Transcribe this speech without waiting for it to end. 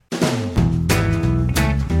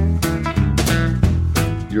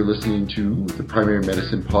You're listening to the Primary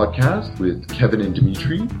Medicine Podcast with Kevin and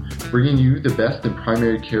Dimitri, bringing you the best in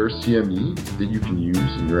primary care CME that you can use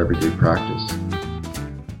in your everyday practice.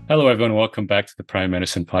 Hello, everyone. Welcome back to the Primary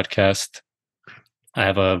Medicine Podcast. I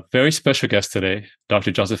have a very special guest today,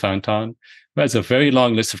 Dr. Joseph Antoun, who has a very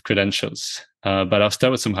long list of credentials, but I'll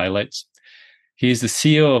start with some highlights. He is the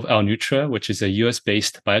CEO of Alnutra, which is a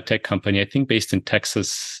US-based biotech company, I think based in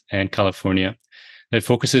Texas and California, that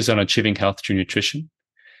focuses on achieving health through nutrition.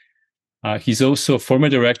 He's also a former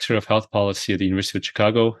director of health policy at the University of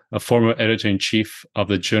Chicago, a former editor-in-chief of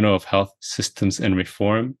the Journal of Health Systems and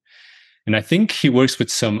Reform. And I think he works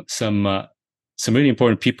with some really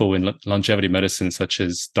important people in longevity medicine, such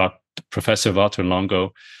as Professor Walter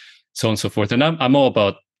Longo, so on and so forth. And I'm all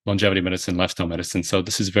about longevity medicine, lifestyle medicine. So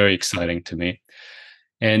this is very exciting to me.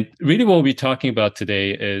 And really what we'll be talking about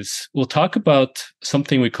today is we'll talk about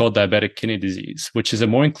something we call diabetic kidney disease, which is a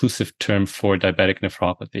more inclusive term for diabetic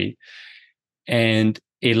nephropathy, and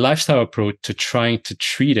a lifestyle approach to trying to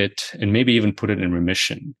treat it and maybe even put it in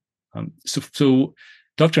remission. So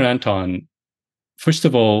Dr. Antoun, first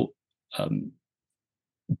of all,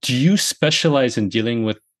 do you specialize in dealing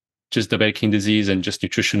with just diabetic kidney disease and just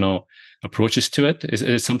nutritional approaches to it? Is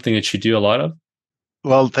it something that you do a lot of?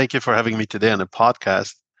 Well, thank you for having me today on the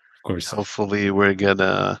podcast. Of course. Hopefully, we're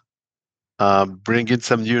gonna bring in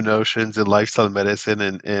some new notions in lifestyle medicine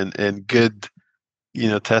and good,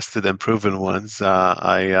 tested and proven ones.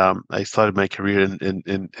 I started my career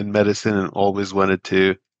in medicine and always wanted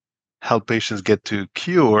to help patients get to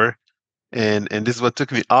cure. And this is what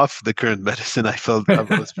took me off the current medicine. I felt I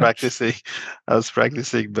was practicing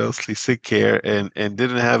mostly sick care and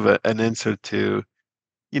didn't have an answer to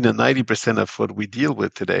 90% of what we deal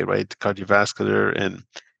with today, right? Cardiovascular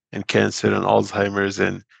and cancer and Alzheimer's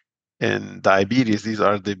and diabetes. These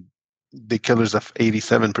are the killers of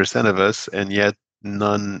 87% of us, and yet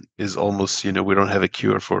none is almost, we don't have a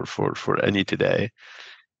cure for any today.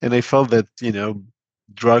 And I felt that,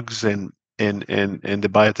 drugs and the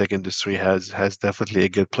biotech industry has definitely a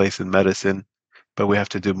good place in medicine, but we have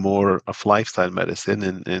to do more of lifestyle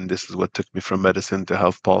medicine. And this is what took me from medicine to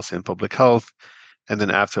health policy and public health. And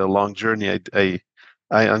then after a long journey, I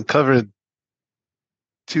uncovered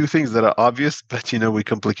two things that are obvious, but we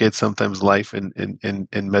complicate sometimes life in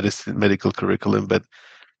medicine, medical curriculum. But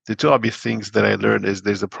the two obvious things that I learned is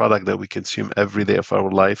there's a product that we consume every day of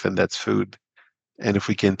our life, and that's food. And if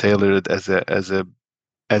we can tailor it as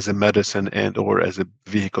a medicine and or as a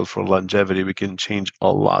vehicle for longevity, we can change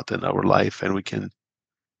a lot in our life, and we can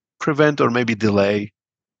prevent or maybe delay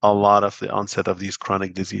a lot of the onset of these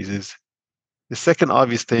chronic diseases. The second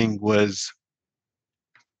obvious thing was,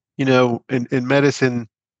 in medicine,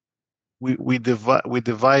 we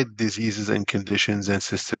divide diseases and conditions and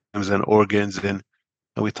systems and organs, and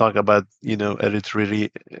we talk about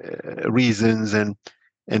hereditary reasons and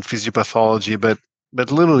physiopathology,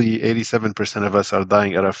 but literally 87% of us are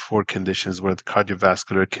dying out of four conditions: with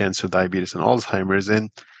cardiovascular, cancer, diabetes, and Alzheimer's, and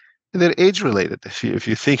they're age related. If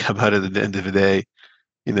you think about it, at the end of the day,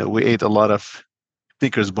 we ate a lot of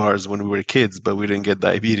Snickers bars when we were kids, but we didn't get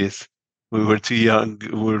diabetes. We were too young.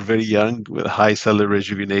 We were very young with high cellular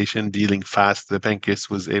rejuvenation, dealing fast. The pancreas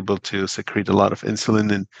was able to secrete a lot of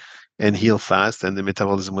insulin and heal fast, and the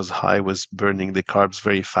metabolism was high, was burning the carbs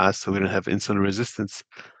very fast, so we didn't have insulin resistance.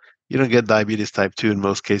 You don't get diabetes type 2 in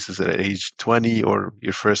most cases at age 20, or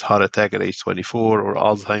your first heart attack at age 24, or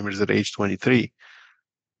Alzheimer's at age 23.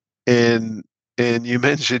 And you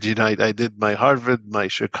mentioned, I did my Harvard, my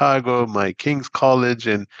Chicago, my King's College,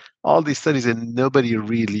 and all these studies, and nobody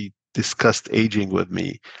really discussed aging with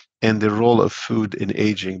me and the role of food in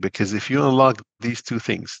aging. Because if you unlock these two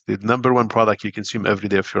things, the number one product you consume every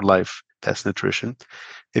day of your life, that's nutrition.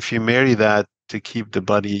 If you marry that to keep the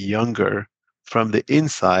body younger from the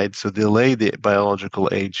inside, so delay the biological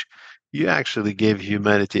age, you actually gave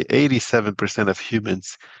humanity, 87% of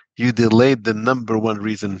humans, you delayed the number one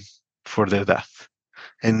reason for their death.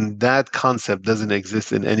 And that concept doesn't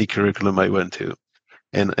exist in any curriculum I went to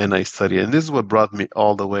and I studied. And this is what brought me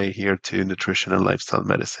all the way here to nutrition and lifestyle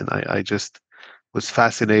medicine. I just was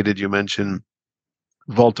fascinated. You mentioned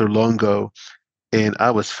Walter Longo, and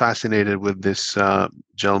I was fascinated with this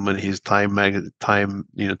gentleman. He's Time,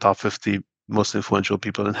 top 50 most influential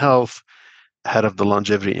people in health, head of the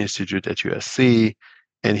Longevity Institute at USC,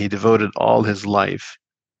 and he devoted all his life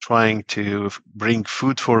trying to bring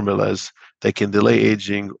food formulas that can delay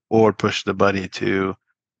aging or push the body to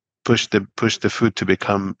push the food to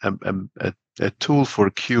become a tool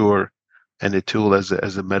for cure and a tool as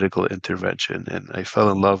a medical intervention. And I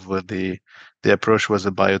fell in love with the approach. Was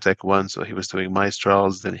a biotech one, so he was doing mice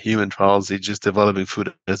trials, then human trials. He's just developing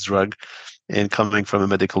food as drug. And coming from a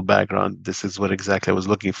medical background, this is what exactly I was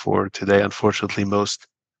looking for today. Unfortunately, most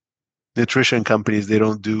nutrition companies, they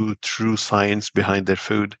don't do true science behind their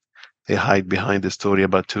food. They hide behind the story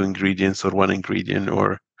about two ingredients or one ingredient,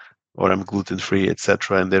 or I'm gluten free,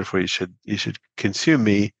 etc. And therefore you should consume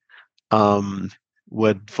me. Um,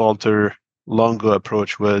 what Walter Longo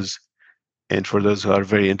approach was, and for those who are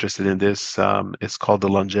very interested in this, it's called the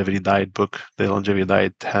Longevity Diet book. The Longevity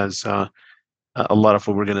Diet has a lot of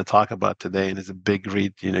what we're going to talk about today, and it's a big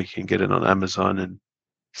read. You can get it on Amazon and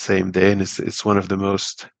same day, and it's one of the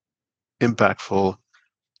most impactful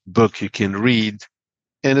book you can read.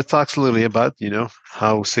 And it talks a little about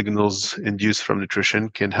how signals induced from nutrition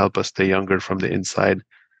can help us stay younger from the inside,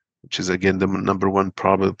 which is again the number one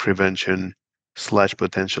probable prevention /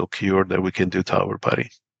 potential cure that we can do to our body.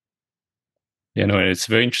 Yeah, no, it's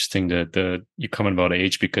very interesting that you comment about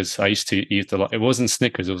age, because I used to eat a lot. It wasn't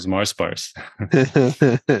Snickers, it was Mars bars.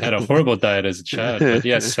 Had a horrible diet as a child, but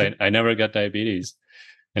yes, I never got diabetes.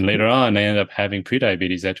 And later on, I ended up having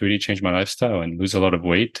prediabetes. That really changed my lifestyle and lose a lot of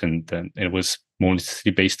weight. And then it was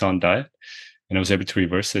mostly based on diet, and I was able to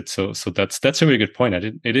reverse it. So that's a really good point.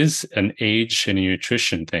 It is an age and a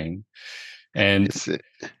nutrition thing. And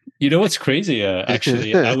you know what's crazy?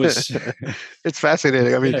 Actually, I was. It's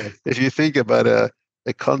fascinating. I mean, Yeah. if you think about a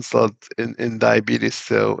consult in diabetes,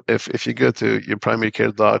 so if you go to your primary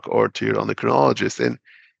care doc or to your endocrinologist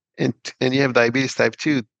and you have diabetes type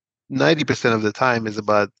 2, 90% of the time is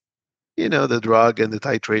about the drug and the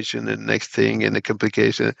titration and next thing and the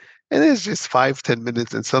complication. And it's just 5-10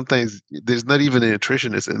 minutes. And sometimes there's not even a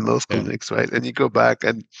nutritionist in most Yeah. clinics, right? And you go back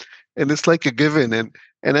and it's like a given.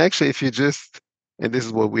 And actually, if you and this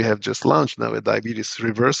is what we have just launched now, a diabetes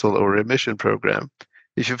reversal or remission program.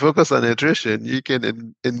 If you focus on nutrition, you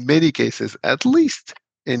can, in many cases, at least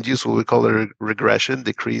induce what we call a regression,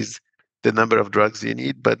 decrease the number of drugs you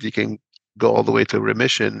need, but you can go all the way to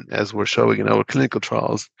remission, as we're showing in our clinical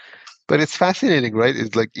trials. But it's fascinating, right?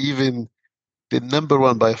 It's like even the number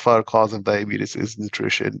one by far cause of diabetes is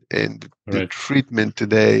nutrition. And the Right. treatment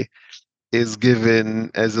today is given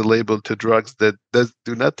as a label to drugs that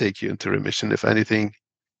do not take you into remission. If anything,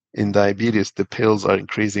 in diabetes, the pills are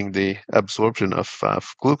increasing the absorption of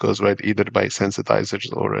glucose, right? Either by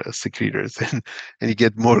sensitizers or secretors. And you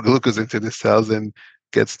get more glucose into the cells and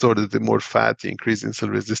get stored into more fat, you increase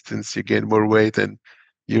insulin resistance, you gain more weight, and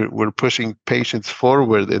we're pushing patients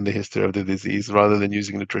forward in the history of the disease rather than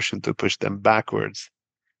using nutrition to push them backwards.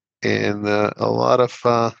 And a lot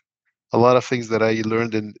of things that I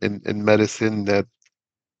learned in medicine that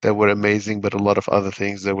were amazing, but a lot of other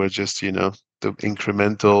things that were just, the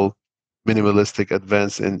incremental, minimalistic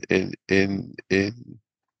advance in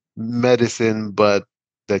medicine, but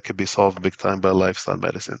that could be solved big time by lifestyle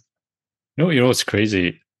medicine. No, what's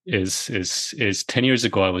crazy is 10 years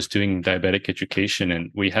ago I was doing diabetic education, and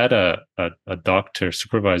we had a doctor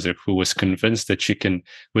supervisor who was convinced that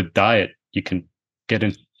with diet you can get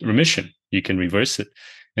in remission, you can reverse it.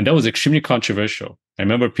 And that was extremely controversial. I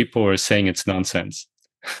remember people were saying it's nonsense.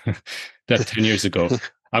 That 10 years ago.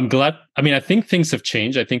 I'm glad. I mean, I think things have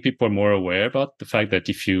changed. I think people are more aware about the fact that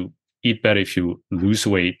if you eat better, if you lose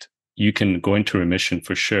weight, you can go into remission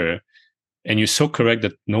for sure. And you're so correct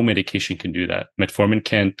that no medication can do that. Metformin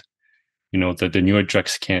can't, the newer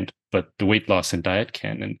drugs can't, but the weight loss and diet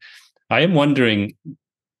can. And I am wondering,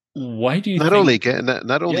 why do you not think? Only can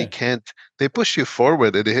not only can't they push you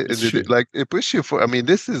forward, like it push you for. I mean,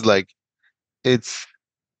 this is like it's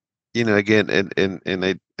again,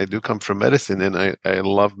 and I do come from medicine, and I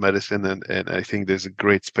love medicine, and I think there's a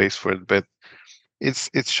great space for it, but it's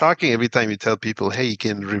shocking every time you tell people, hey, you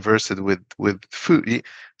can reverse it with food.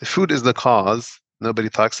 The food is the cause. Nobody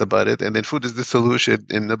talks about it, and then food is the solution,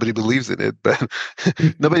 and nobody believes in it. But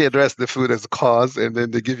nobody addressed the food as a cause, and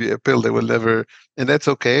then they give you a pill that will never. And that's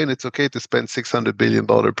okay, and it's okay to spend $600 billion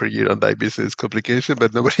per year on diabetes complication,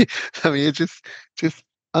 but nobody. I mean, it's just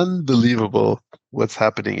unbelievable what's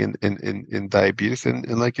happening in diabetes, and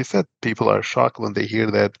like you said, people are shocked when they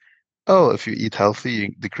hear that. Oh, if you eat healthy,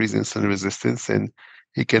 you decrease insulin resistance and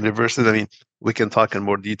you can reverse it. I mean, we can talk in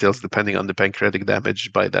more details depending on the pancreatic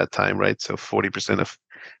damage by that time, right? So 40% of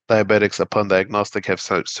diabetics upon diagnostic have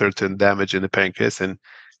certain damage in the pancreas, and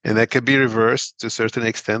that can be reversed to a certain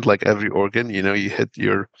extent, like every organ. You hit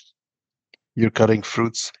you're cutting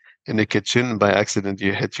fruits in the kitchen, by accident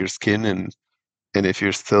you hit your skin, and if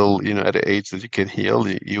you're still, at an age that you can heal,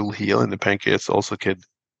 you'll heal, and the pancreas also can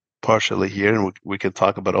partially here, and we can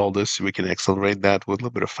talk about all this. We can accelerate that with a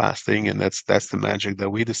little bit of fasting, and that's the magic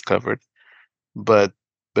that we discovered. But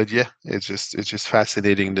yeah, it's just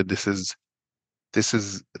fascinating that this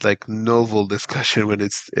is like novel discussion when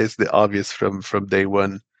it's the obvious from day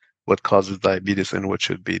one. what causes diabetes and what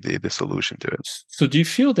should be the solution to it. So do you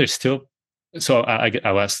feel there's still, so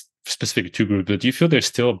I'll ask specific to groups, but do you feel there's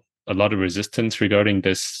still a lot of resistance regarding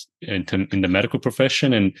this in the medical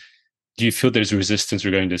profession? And do you feel there's resistance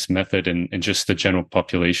regarding this method in just the general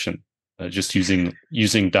population, just using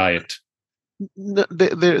diet? No,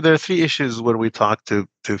 there are three issues when we talk to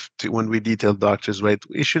when we detail doctors, right?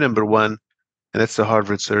 Issue number one, and that's the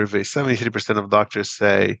Harvard survey, 73% of doctors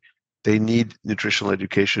say they need nutritional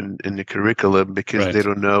education in the curriculum because they Right.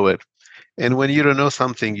 don't know it. And when you don't know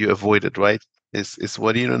something, you avoid it, right? It's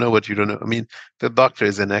what you don't know, what you don't know. I mean, the doctor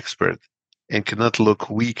is an expert and cannot look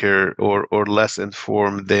weaker or less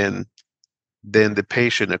informed than the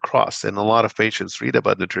patient across. And a lot of patients read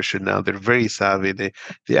about nutrition now. They're very savvy. They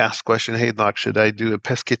ask question, hey doc, should I do a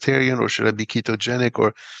pescatarian or should I be ketogenic?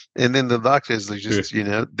 Or and then the doctors are Sure. just,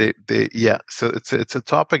 they yeah. So it's a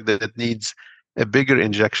topic that needs a bigger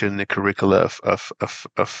injection in the curricula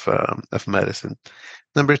of medicine.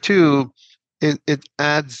 Number two, it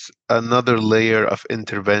adds another layer of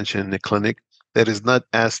intervention in the clinic that is not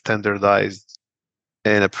as standardized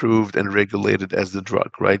and approved and regulated as the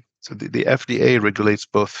drug, right? So the FDA regulates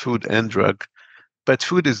both food and drug, but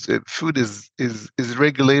food is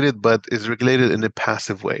regulated, but is regulated in a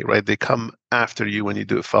passive way, right? They come after you when you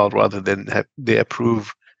do a file rather than they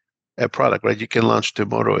approve a product, right? You can launch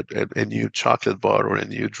tomorrow a new chocolate bar or a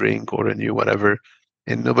new drink or a new whatever,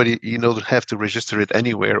 and nobody, don't have to register it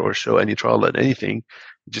anywhere or show any trial at anything.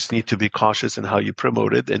 You just need to be cautious in how you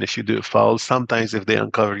promote it. And if you do a foul, sometimes if they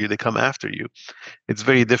uncover you, they come after you. It's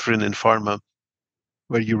very different in pharma,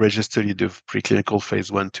 where you register, you do preclinical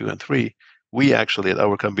phase 1, 2, and 3. We actually at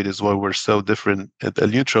our company, is why we're so different at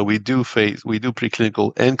Alnutra. We do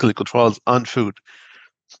preclinical and clinical trials on food.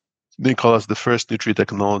 They call us the first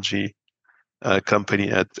nutri-technology company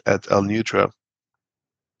at Alnutra,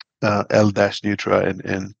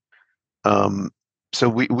 L-Nutra, and so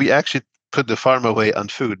we actually put the pharma way on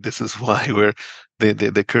food. This is why we're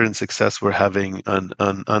the current success we're having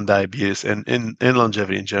on diabetes and in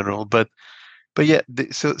longevity in general. But yeah,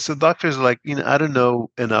 so doctors are like, I don't know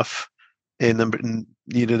enough, and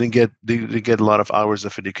they get a lot of hours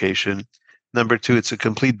of education. Number two, it's a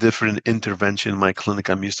complete different intervention in my clinic.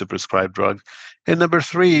 I'm used to prescribe drugs. And number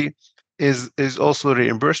three is also a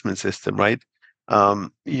reimbursement system, right?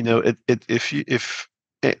 If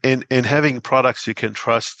and having products you can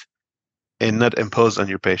trust and not impose on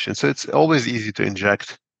your patient. So it's always easy to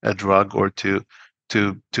inject a drug or to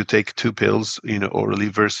take two pills, orally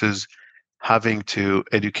versus having to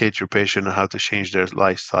educate your patient on how to change their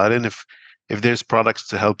lifestyle. And if there's products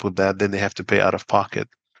to help with that, then they have to pay out of pocket.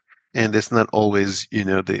 And it's not always,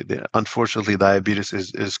 unfortunately, diabetes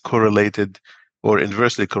is correlated or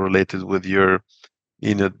inversely correlated with your,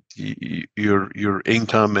 your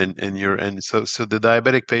income and so the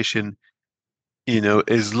diabetic patient,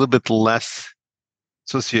 is a little bit less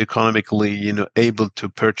socioeconomically, able to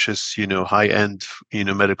purchase, high end,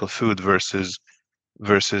 medical food versus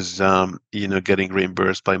getting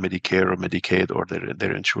reimbursed by Medicare or Medicaid or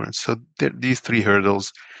their insurance. So these three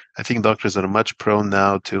hurdles, I think doctors are much prone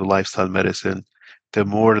now to lifestyle medicine. The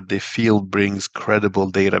more the field brings credible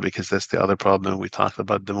data, because that's the other problem we talked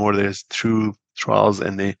about, the more there's true trials,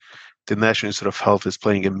 and the National Institute of Health is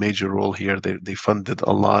playing a major role here. They funded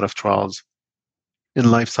a lot of trials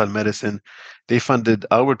in lifestyle medicine. They funded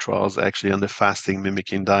our trials actually on the fasting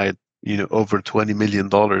mimicking diet, over $20 million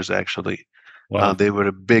actually. Wow. They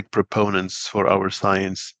were big proponents for our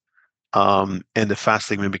science. And the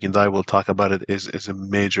fasting mimicking diet, we'll talk about it, is a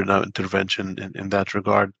major now intervention in that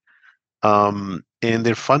regard. And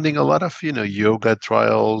they're funding a lot of, yoga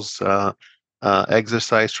trials,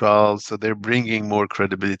 exercise trials. So they're bringing more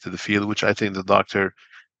credibility to the field, which I think the doctor,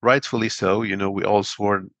 rightfully so. We all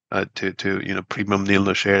swore to primum nil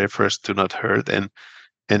nocere, first to not hurt. And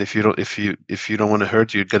if you don't want to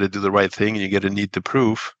hurt, you got to do the right thing, and you got to need to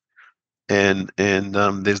prove. And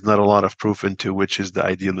there's not a lot of proof into which is the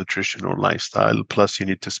ideal nutrition or lifestyle. Plus, you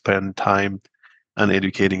need to spend time on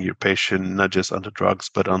educating your patient, not just on the drugs,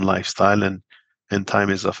 but on lifestyle, and time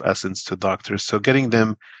is of essence to doctors. So getting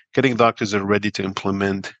doctors are ready to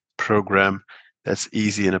implement program that's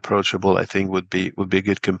easy and approachable, I think would be a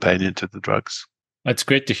good companion to the drugs. It's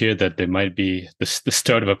great to hear that there might be the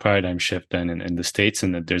start of a paradigm shift then in the States,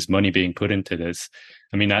 and that there's money being put into this.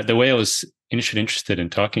 I mean, the way I was initially interested in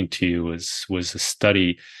talking to you was a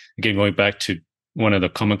study, again, going back to one of the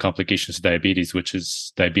common complications of diabetes, which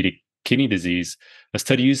is diabetic kidney disease, a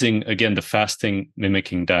study using, again, the fasting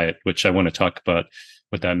mimicking diet, which I want to talk about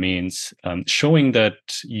what that means, showing that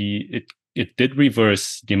it did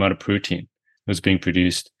reverse the amount of protein that was being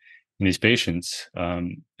produced in these patients.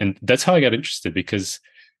 And that's how I got interested, because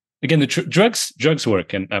again, the drugs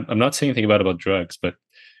work, and I'm not saying anything about drugs, but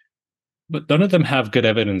none of them have good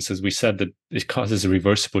evidence, as we said, that it causes a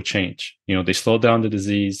reversible change. They slow down the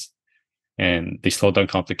disease and they slow down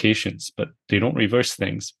complications, but they don't reverse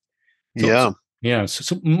things. Yeah. Yeah.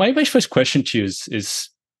 So my first question to you is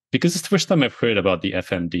because it's the first time I've heard about the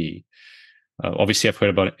FMD. Obviously, I've heard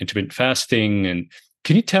about intermittent fasting, and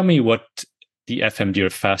can you tell me what the FMD or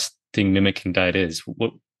fasting mimicking diet is?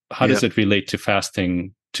 How does it relate to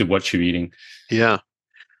fasting, to what you're eating? Yeah.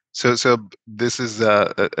 So this is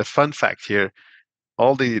a fun fact here.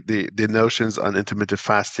 All the notions on intermittent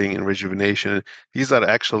fasting and rejuvenation, these are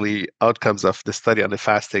actually outcomes of the study on the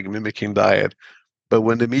fasting mimicking diet. But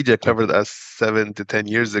when the media covered us 7 to 10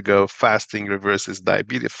 years ago, fasting reverses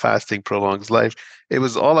diabetes, fasting prolongs life, it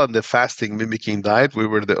was all on the fasting mimicking diet. We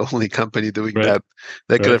were the only company doing that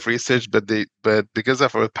kind of research, but because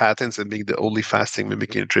of our patents and being the only fasting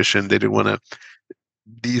mimicking nutrition, they didn't want to.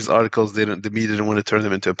 These articles, the media didn't want to turn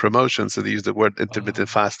them into a promotion, so they used the word intermittent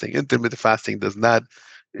fasting. Intermittent fasting does not.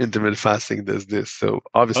 Intermittent fasting does this. So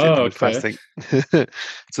obviously, intermittent fasting.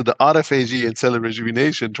 So the autophagy and cellular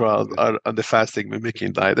rejuvenation trials are on the fasting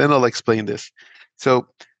mimicking diet, and I'll explain this. So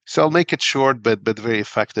I'll make it short, but very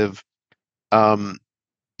effective. 20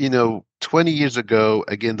 years ago,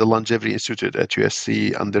 again, the Longevity Institute at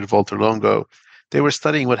USC under Walter Longo, they were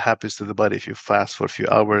studying what happens to the body if you fast for a few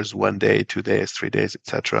hours, 1 day, 2 days, 3 days,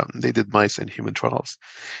 etc. They did mice and human trials.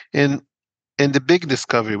 And the big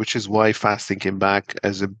discovery, which is why fasting came back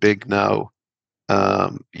as a big now,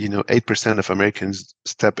 8% of Americans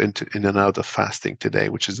step in and out of fasting today,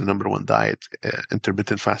 which is the number one diet,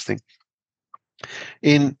 intermittent fasting.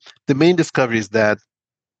 And the main discovery is that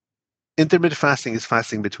intermittent fasting is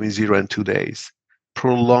fasting between 0 and 2 days.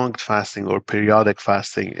 Prolonged fasting or periodic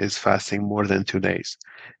fasting is fasting more than 2 days.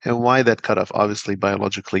 And why that cutoff? Obviously,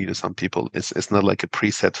 biologically, to some people, it's not like a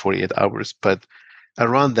preset 48 hours, but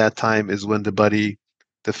around that time is when the body,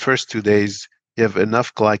 the first 2 days, you have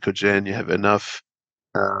enough glycogen, you have enough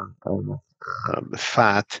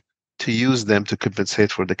fat to use them to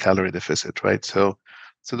compensate for the calorie deficit, right? So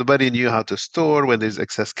the body knew how to store when there's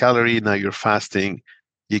excess calorie. Now you're fasting,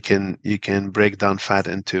 you can break down fat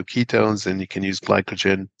into ketones, and you can use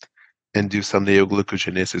glycogen and do some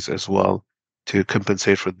neoglucogenesis as well to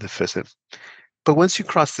compensate for the deficit. But once you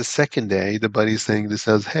cross the second day, the body's saying to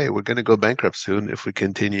cells, hey, we're going to go bankrupt soon if we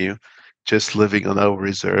continue just living on our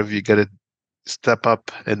reserve. You got to step up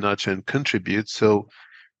a notch and contribute. So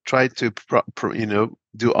try to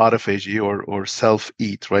do autophagy or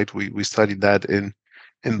self-eat, right? We studied that in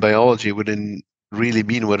biology. We didn't really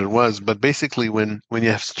mean what it was, but basically when you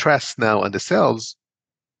have stress now on the cells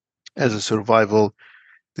as a survival,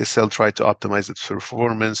 the cell tries to optimize its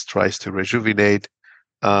performance, tries to rejuvenate.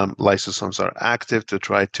 Lysosomes are active to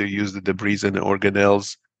try to use the debris in the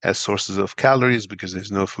organelles as sources of calories because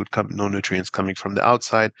there's no food, no nutrients coming from the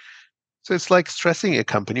outside. So it's like stressing a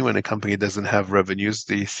company. When a company doesn't have revenues,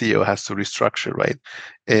 the CEO has to restructure, right?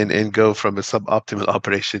 And go from a suboptimal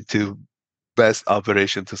operation to best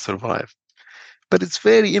operation to survive. But it's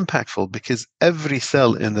very impactful because every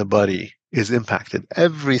cell in the body is impacted.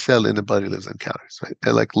 Every cell in the body lives on calories, right?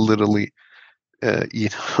 And like literally, you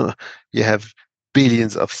know, you have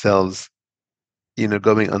billions of cells,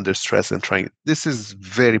 going under stress and trying. This is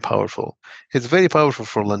very powerful. It's very powerful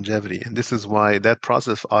for longevity. And this is why that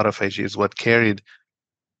process of autophagy is what carried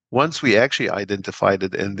once we actually identified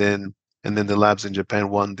it, and then the labs in Japan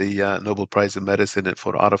won the Nobel Prize in Medicine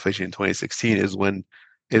for autophagy in 2016 is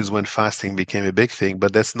when fasting became a big thing.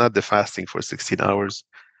 But that's not the fasting for 16 hours.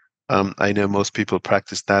 I know most people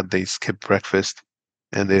practice that. They skip breakfast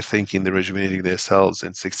and they're thinking they're rejuvenating their cells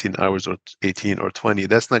in 16 hours or 18 or 20.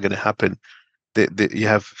 That's not going to happen. You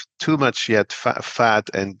have too much yet fat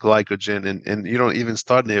and glycogen, and you don't even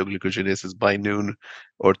start neoglucogenesis by noon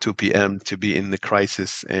or 2 p.m. to be in the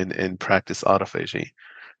crisis and practice autophagy.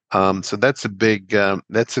 So that's a big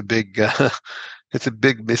it's a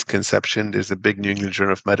big misconception. There's a big New England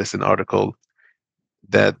Journal of Medicine article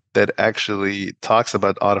that actually talks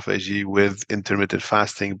about autophagy with intermittent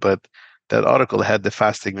fasting, but that article had the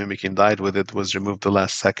fasting mimicking diet with it, was removed the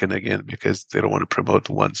last second again because they don't want to promote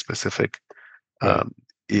one specific.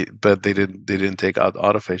 But they didn't take out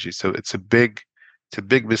autophagy. So it's a big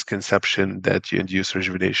misconception that you induce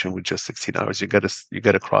rejuvenation with just 16 hours. You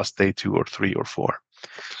gotta cross day 2 or 3 or 4,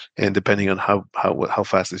 and depending on how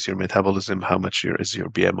fast is your metabolism, how much is your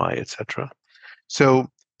BMI, etc. So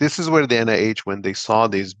this is where the NIH, when they saw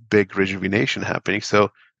this big rejuvenation happening, so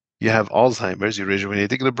you have Alzheimer's, you're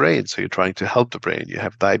rejuvenating the brain, so you're trying to help the brain. You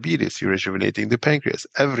have diabetes, you're rejuvenating the pancreas.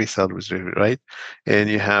 Every cell was rejuvenated, right? And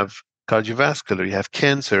you have cardiovascular, you have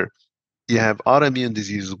cancer, you have autoimmune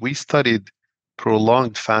diseases. We studied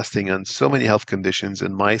prolonged fasting on so many health conditions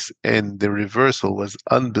in mice, and the reversal was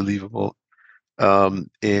unbelievable. And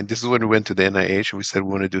this is when we went to the NIH and we said, we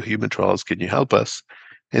want to do human trials. Can you help us?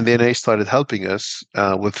 And the NIH started helping us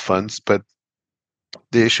with funds, but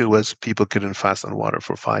the issue was people couldn't fast on water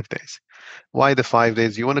for 5 days. Why the 5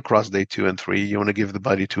 days? You want to cross day 2 and 3. You want to give the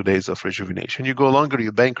body 2 days of rejuvenation. You go longer,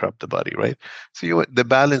 you bankrupt the body, right? So the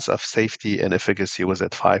balance of safety and efficacy was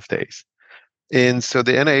at 5 days. And so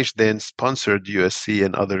the NIH then sponsored USC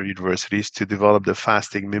and other universities to develop the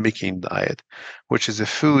fasting mimicking diet, which is a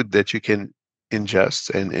food that you can ingest,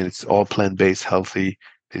 and it's all plant-based, healthy.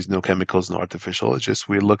 There's no chemicals, no artificial. It's just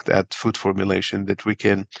we looked at food formulation that we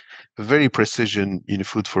can very precision in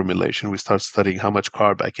food formulation. We start studying how much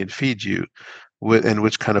carb I can feed you and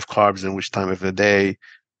which kind of carbs and which time of the day,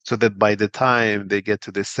 so that by the time they get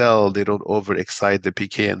to the cell, they don't overexcite the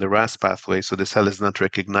PK and the RAS pathway, so the cell is not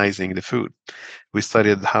recognizing the food. We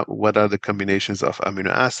studied what are the combinations of amino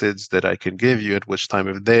acids that I can give you at which time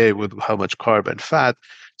of day with how much carb and fat.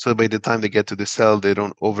 So by the time they get to the cell, they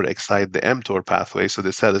don't overexcite the mTOR pathway, so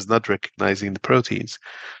the cell is not recognizing the proteins.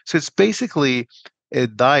 So it's basically a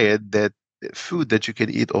diet that food that you can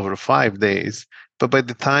eat over 5 days, but by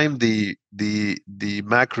the time the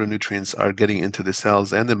macronutrients are getting into the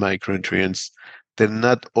cells and the micronutrients, they're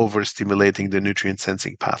not overstimulating the nutrient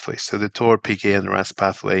sensing pathway. So the TOR, PK, and RAS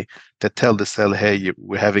pathway that tell the cell, hey,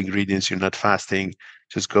 we have ingredients, you're not fasting,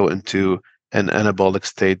 just go into an anabolic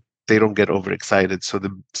state. They don't get overexcited, so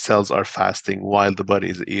the cells are fasting while the body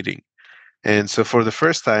is eating. And so for the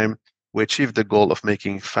first time, we achieved the goal of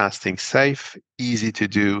making fasting safe, easy to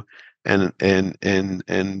do, and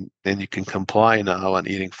you can comply now on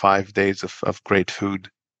eating 5 days of great food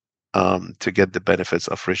to get the benefits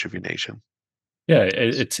of rejuvenation. Yeah,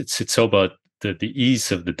 it's so about the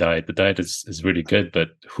ease of the diet. The diet is really good, but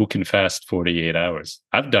who can fast 48 hours?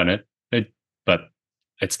 I've done it, but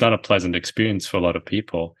it's not a pleasant experience for a lot of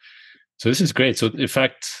people. So this is great. So in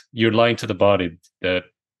fact, you're lying to the body that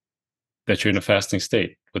you're in a fasting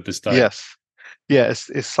state with this diet. Yes.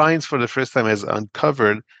 Yes. Science for the first time has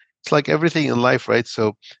uncovered, it's like everything in life, right?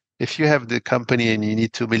 So if you have the company and you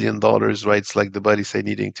need $2 million, right? It's like the body say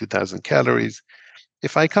needing 2,000 calories.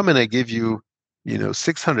 If I come and I give you,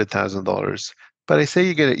 $600,000, but I say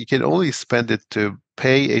you can only spend it to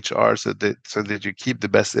pay HR so that you keep the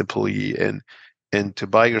best employee and to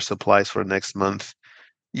buy your supplies for next month,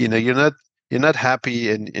 you're not happy,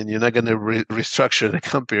 and you're not going to restructure the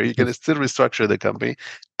company. You're going to still restructure the company.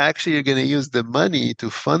 Actually, you're going to use the money to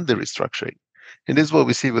fund the restructuring. And this is what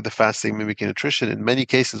we see with the fasting mimicking nutrition. In many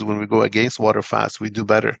cases, when we go against water fast, we do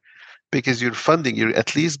better because you're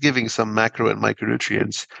at least giving some macro and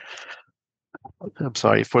micronutrients. I'm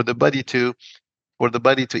sorry, for the body to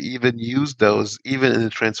even use those, even in the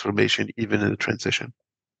transformation, even in the transition.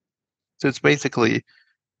 So it's basically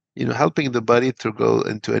helping the body to go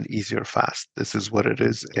into an easier fast. This is what it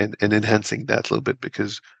is, and enhancing that a little bit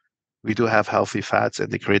because we do have healthy fats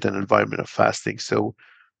and they create an environment of fasting. So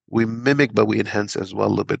we mimic, but we enhance as well a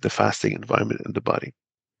little bit the fasting environment in the body.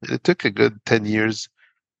 And it took a good 10 years,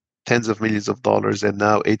 tens of millions of dollars, and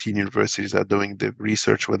now 18 universities are doing the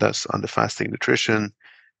research with us on the fasting nutrition.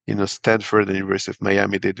 Stanford and University of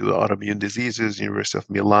Miami, they do autoimmune diseases, University of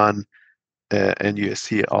Milan, and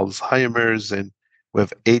USC Alzheimer's, and we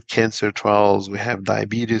have 8 cancer trials. We have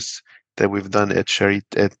diabetes that we've done at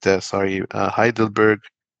Heidelberg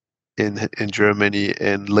in Germany,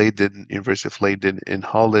 and Leiden, University of Leiden in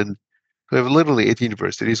Holland. We have literally 8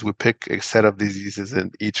 universities. We pick a set of diseases,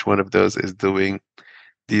 and each one of those is doing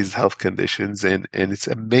these health conditions, and it's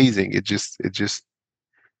amazing. It just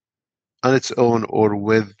on its own or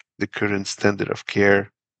with the current standard of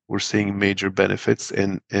care, we're seeing major benefits,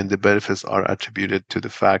 and the benefits are attributed to the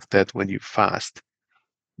fact that when you fast,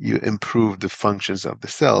 you improve the functions of the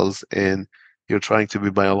cells, and you're trying to be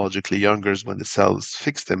biologically younger when the cells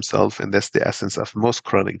fix themselves, and that's the essence of most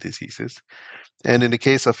chronic diseases. And in the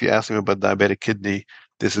case of you asking about diabetic kidney,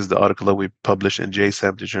 this is the article that we published in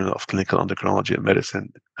JSAM, the Journal of Clinical Endocrinology and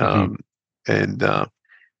Medicine, and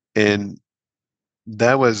and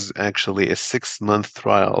that was actually a 6-month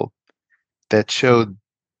trial that showed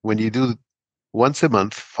when you do once a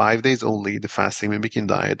month, 5 days only, the fasting mimicking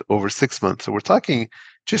diet over 6 months. So we're talking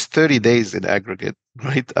just 30 days in aggregate,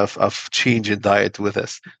 right, of change in diet with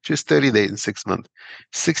us. Just 30 days in 6 months.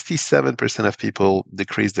 67% of people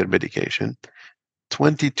decreased their medication,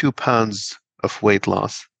 22 pounds of weight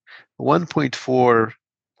loss, 1.4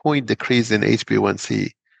 point decrease in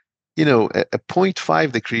HbA1c. A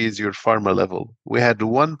 0.5 decrease your pharma level. We had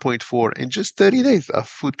 1.4 in just 30 days of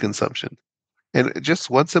food consumption. And just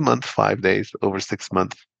once a month, 5 days over 6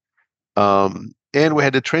 months. And we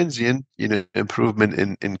had a transient,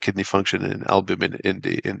 improvement in kidney function and albumin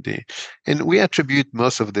and we attribute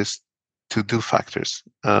most of this to two factors.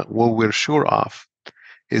 What we're sure of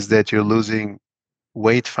is that you're losing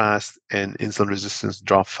weight fast and insulin resistance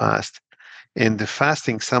drop fast. And the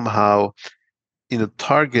fasting somehow,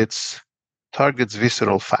 targets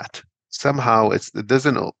visceral fat. Somehow it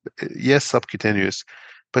doesn't, yes, subcutaneous,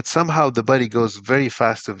 but somehow the body goes very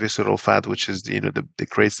fast to visceral fat, which is that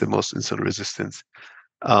creates the most insulin resistance.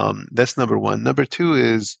 That's number one. Number two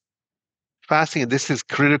is fasting, and this is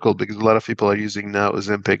critical because a lot of people are using now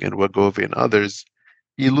Ozempic and Wegovy and others.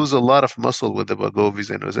 You lose a lot of muscle with the Wegovys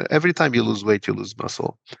and Ozempic. Every time you lose weight, you lose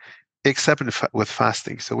muscle, except with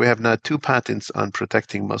fasting. So we have now 2 patents on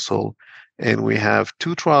protecting muscle, and we have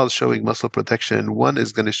 2 trials showing muscle protection. One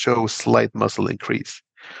is going to show slight muscle increase.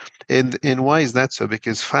 And why is that so?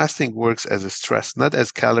 Because fasting works as a stress, not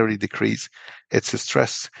as calorie decrease. It's a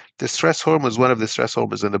stress. The stress hormone is one of the stress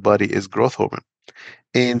hormones in the body is growth hormone.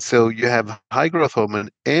 And so you have high growth hormone,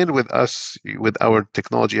 and with our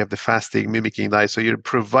technology, you have the fasting mimicking diet. So you're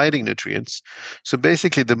providing nutrients. So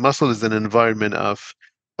basically, the muscle is an environment of,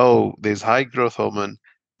 oh, there's high growth hormone,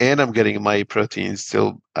 and I'm getting my proteins.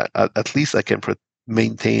 So at least I can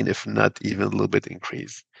maintain, if not even a little bit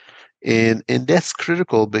increase. And that's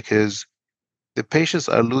critical because the patients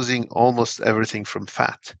are losing almost everything from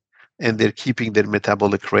fat, and they're keeping their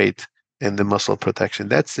metabolic rate and the muscle protection.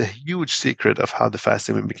 That's a huge secret of how the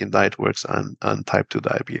fasting mimicking diet works on type 2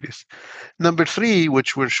 diabetes. Number 3,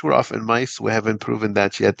 which we're sure of in mice, we haven't proven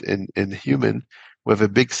that yet in human. We have a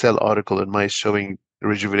big cell article in mice showing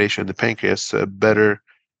rejuvenation in the pancreas, so a better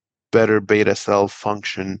beta cell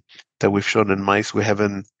function that we've shown in mice. We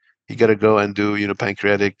haven't. You got to go and do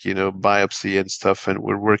pancreatic biopsy and stuff, and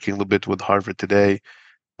we're working a little bit with Harvard today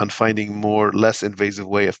on finding less invasive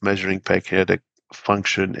way of measuring pancreatic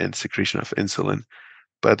function and secretion of insulin.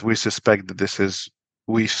 But we suspect that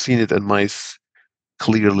we've seen it in mice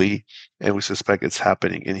clearly, and we suspect it's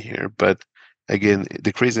happening in here. But again,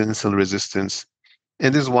 decreasing insulin resistance,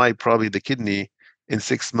 and this is why probably the kidney in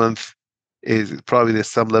 6 months is probably there's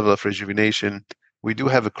some level of rejuvenation. We do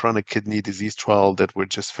have a chronic kidney disease trial that we're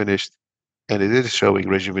just finished, and it is showing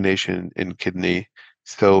rejuvenation in kidney.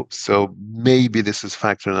 So maybe this is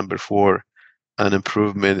factor number 4, an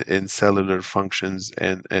improvement in cellular functions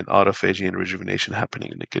and autophagy and rejuvenation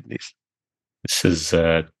happening in the kidneys. This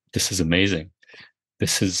is amazing.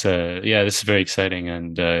 This is this is very exciting,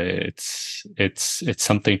 and it's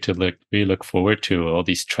something to really look forward to. All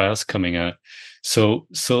these trials coming out. So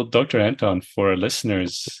Dr. Antoun, for our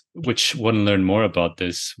listeners which want to learn more about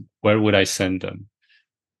this, where would I send them?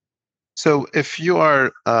 So if you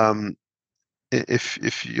are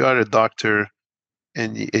if you are a doctor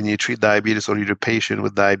and you treat diabetes, or you're a patient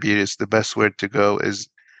with diabetes, the best way to go is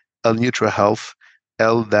L-Nutra Health,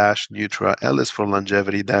 L-Nutra. L is for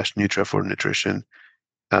longevity, Nutra for nutrition.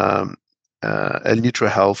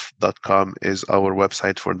 lnutrahealth.com is our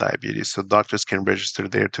website for diabetes. So doctors can register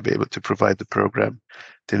there to be able to provide the program,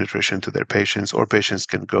 the nutrition to their patients, or patients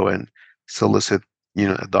can go and solicit,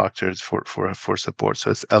 doctors for support.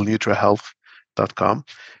 So it's lnutrahealth.com.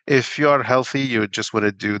 If you are healthy, you just want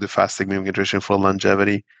to do the fasting mimicking nutrition for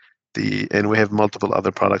longevity, and we have multiple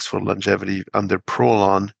other products for longevity under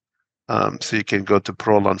Prolon. So you can go to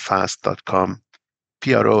prolonfast.com.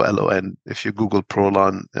 Prolon. If you Google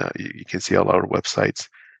Prolon, you can see all our websites.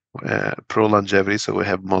 Pro Longevity. So we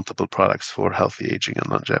have multiple products for healthy aging and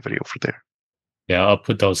longevity over there. Yeah, I'll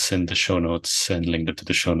put those in the show notes and link them to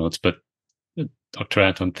the show notes. But Dr.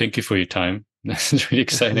 Antoun, thank you for your time. This is really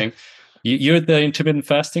exciting. You're the intermittent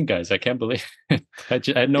fasting guys. I can't believe it. I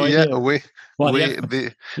had no idea.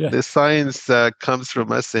 The science comes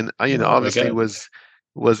from us, and obviously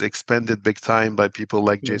was expanded big time by people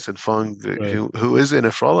like Jason Fung, who is a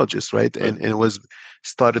nephrologist, right? And was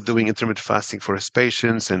started doing intermittent fasting for his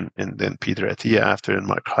patients, and then Peter Attia after, and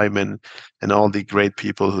Mark Hyman, and all the great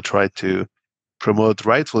people who tried to promote,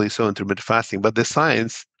 rightfully so, intermittent fasting. But the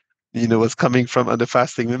science, was coming from the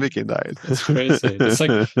fasting mimicking diet. That's crazy. It's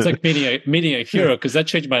like meeting a hero, because that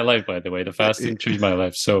changed my life, by the way. The fasting changed my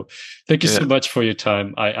life. So thank you so much for your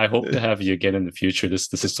time. I hope to have you again in the future. This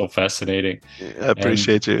is so fascinating. I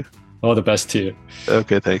appreciate you. All the best to you.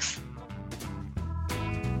 Okay, thanks.